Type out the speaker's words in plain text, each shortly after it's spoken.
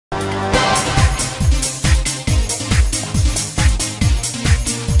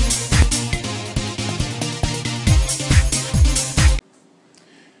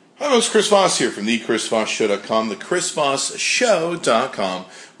folks, Chris Voss here from the ChrisVossShow.com.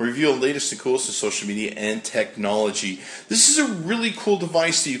 We review the latest and coolest in social media and technology. This is a really cool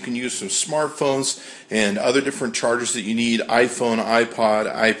device that you can use from smartphones and other different chargers that you need: iPhone,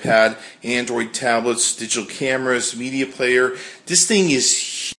 iPod, iPad, Android tablets, digital cameras, media player. This thing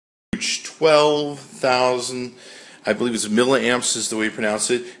is huge, 12,000, I believe it's milliamps is the way you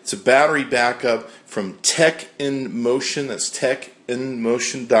pronounce it. It's a battery backup from TEkNMotion. That's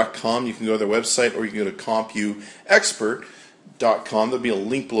TEkNMotion.com. You can go to their website, or you can go to Compuexpert.com. There'll be a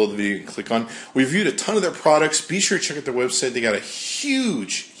link below the video you can click on. We reviewed a ton of their products. Be sure to check out their website. They got a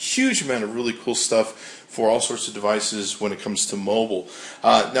huge amount of really cool stuff for all sorts of devices when it comes to mobile.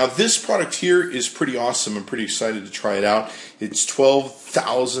 Now, this product here is pretty awesome. I'm pretty excited to try it out. It's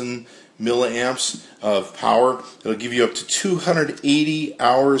 12,000 milliamps of power. It'll give you up to 280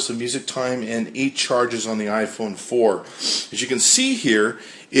 hours of music time and 8 charges on the iPhone 4. As you can see here,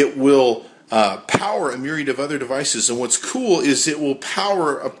 it will power a myriad of other devices, and what's cool is it will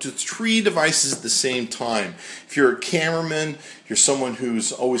power up to 3 devices at the same time. If you're a cameraman, you're someone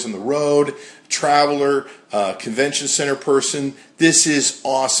who's always on the road, traveler, convention center person, this is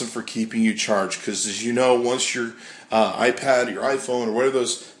awesome for keeping you charged, because as you know, once your iPad or your iPhone or whatever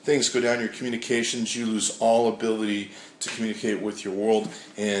those things go down your communications, you lose all ability to communicate with your world,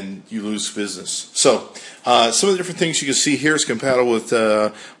 and you lose business. So some of the different things you can see here is compatible with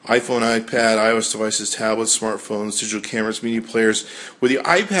iPhone, iPad, iOS devices, tablets, smartphones, digital cameras, media players. With the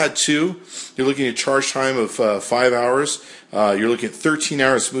iPad 2, you're looking at a charge time of 5 hours. You're looking at 13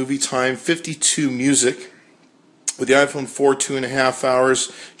 hours movie time, 52 music. With the iPhone 4, 2.5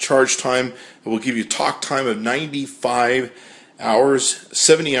 hours charge time. It will give you talk time of 95 hours,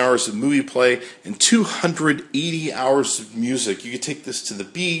 70 hours of movie play, and 280 hours of music. You can take this to the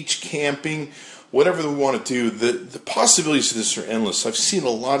beach, camping, whatever we want to do. The possibilities of this are endless. I've seen a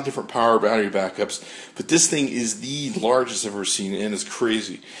lot of different power battery backups, but this thing is the largest I've ever seen, and it's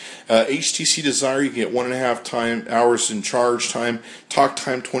crazy. HTC Desire, you can get 1.5 hours in charge time, talk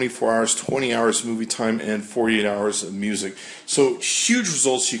time 24 hours, 20 hours movie time, and 48 hours of music. So huge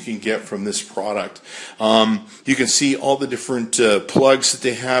results you can get from this product. You can see all the different plugs that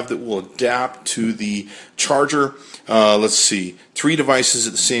they have that will adapt to the charger. Let's see, 3 devices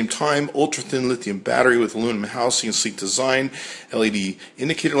at the same time, ultra-thin lithium battery with aluminum housing and sleek design, LED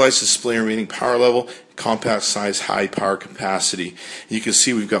indicator lights display remaining power level, compact size, high power capacity. You can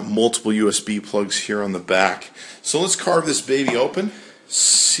see we've got multiple USB plugs here on the back. So let's carve this baby open,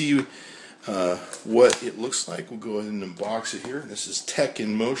 see what it looks like. We'll go ahead and unbox it here. This is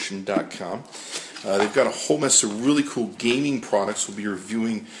TEkNMotion.com. They've got a whole mess of really cool gaming products. We'll be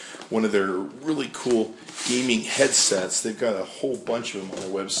reviewing one of their really cool gaming headsets. They've got a whole bunch of them on their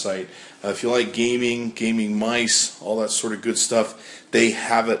website. If you like gaming mice, all that sort of good stuff, they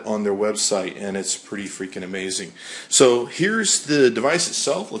have it on their website, and it's pretty freaking amazing. So here's the device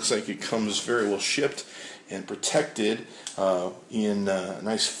itself. Looks like it comes very well shipped and protected in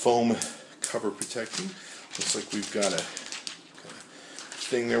nice foam cover protecting. Looks like we've got a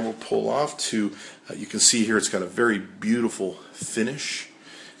thing there we'll pull off to, you can see here it's got a very beautiful finish.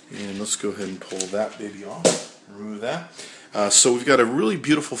 And let's go ahead and pull that baby off, remove that. So we've got a really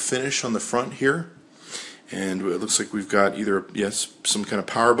beautiful finish on the front here, and it looks like we've got either, yes, some kind of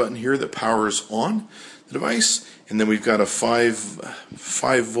power button here that powers on the device, and then we've got a 5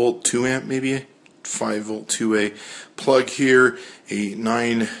 volt 2 amp, maybe 5 volt 2A plug here, a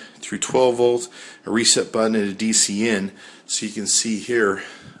 9 through 12 volt, a reset button, and a DC in. So you can see here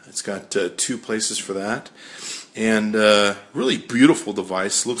it's got 2 places for that. And really beautiful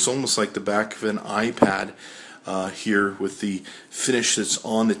device. Looks almost like the back of an iPad here with the finish that's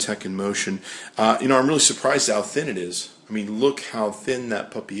on the TEkNMotion. I'm really surprised how thin it is. I mean, look how thin that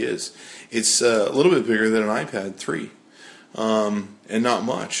puppy is. It's a little bit bigger than an iPad 3, and not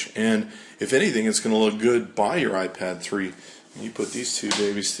much. And if anything, it's going to look good by your iPad 3. When you put these 2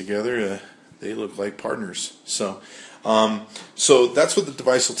 babies together, they look like partners. So that's what the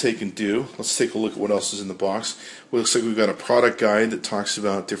device will take and do. Let's take a look at what else is in the box. Well, it looks like we've got a product guide that talks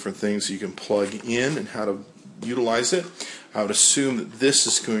about different things you can plug in and how to utilize it. I would assume that this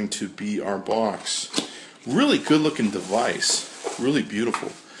is going to be our box. Really good looking device. Really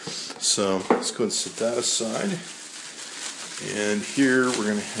beautiful. So let's go ahead and set that aside. And here we're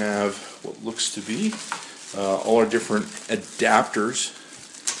going to have what looks to be all our different adapters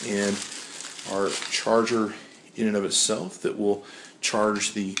and our charger in and of itself that will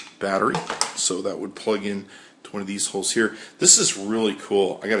charge the battery. So that would plug in to one of these holes here. This is really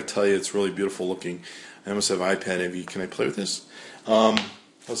cool. I got to tell you, it's really beautiful looking. I almost have iPad envy. Can I play with this?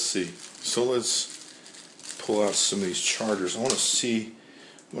 Let's see. So let's pull out some of these chargers. I want to see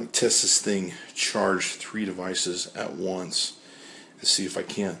I want to test this thing, charge 3 devices at once, and see if I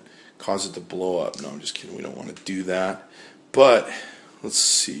can't cause it to blow up. No, I'm just kidding. We don't want to do that. But let's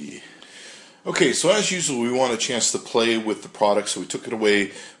see. Okay, so as usual, we want a chance to play with the product, so we took it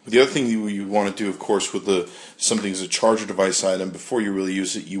away. But the other thing you want to do, of course, with something as a charger device item, before you really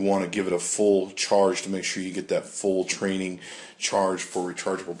use it, you want to give it a full charge to make sure you get that full training charge for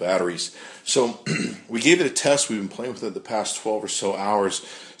rechargeable batteries. So we gave it a test. We've been playing with it the past 12 or so hours.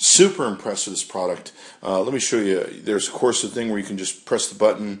 Super impressed with this product. Let me show you. There's, of course, a thing where you can just press the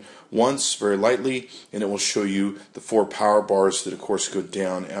button once very lightly, and it will show you the 4 power bars that, of course, go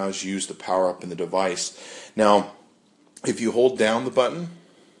down as you use the power up in the device. Now, if you hold down the button,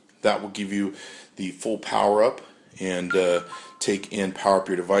 that will give you the full power up and take and power up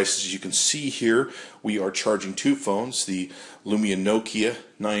your devices. As you can see here, we are charging 2 phones, the Lumia Nokia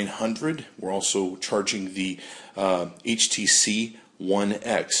 900. We're also charging the HTC One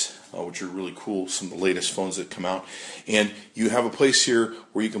X, which are really cool, some of the latest phones that come out. And you have a place here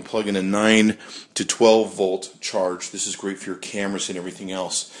where you can plug in a 9 to 12 volt charge. This is great for your cameras and everything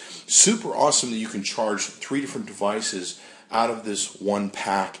else. Super awesome that you can charge 3 different devices out of this one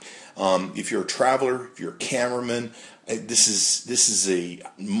pack. If you're a traveler, if you're a cameraman, this is a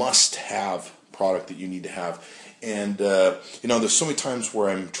must-have product that you need to have. And there's so many times where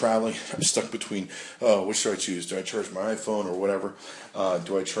I'm traveling, I'm stuck between, which do I choose? Do I charge my iPhone or whatever?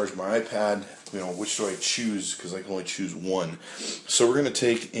 Do I charge my iPad? Which do I choose? Because I can only choose one. So we're going to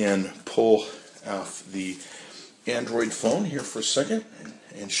take and pull off the Android phone here for a second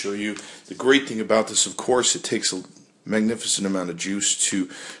and show you the great thing about this. Of course, it takes a magnificent amount of juice to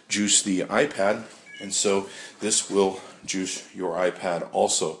juice the iPad, and so this will juice your iPad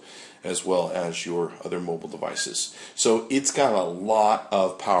also, as well as your other mobile devices. So it's got a lot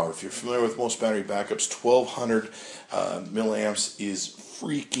of power. If you're familiar with most battery backups, 1200 milliamps is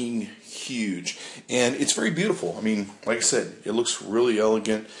freaking huge, and it's very beautiful. I mean, like I said, it looks really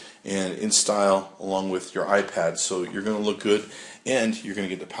elegant and in style along with your iPad, so you're going to look good and you're going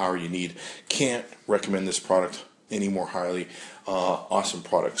to get the power you need. Can't recommend this product any more highly. Awesome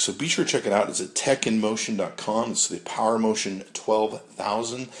product. So be sure to check it out. It's at TEkNMotion.com. It's the Powermotion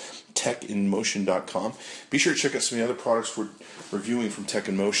 12,000. TEkNMotion.com. Be sure to check out some of the other products we're reviewing from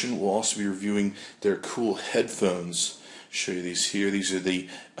TEkNMotion. We'll also be reviewing their cool headphones. Show you these here. These are the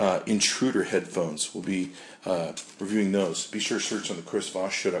Intruder headphones. We'll be reviewing those. Be sure to search on the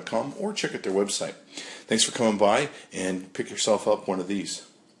ChrisVossShow.com or check out their website. Thanks for coming by, and pick yourself up one of these.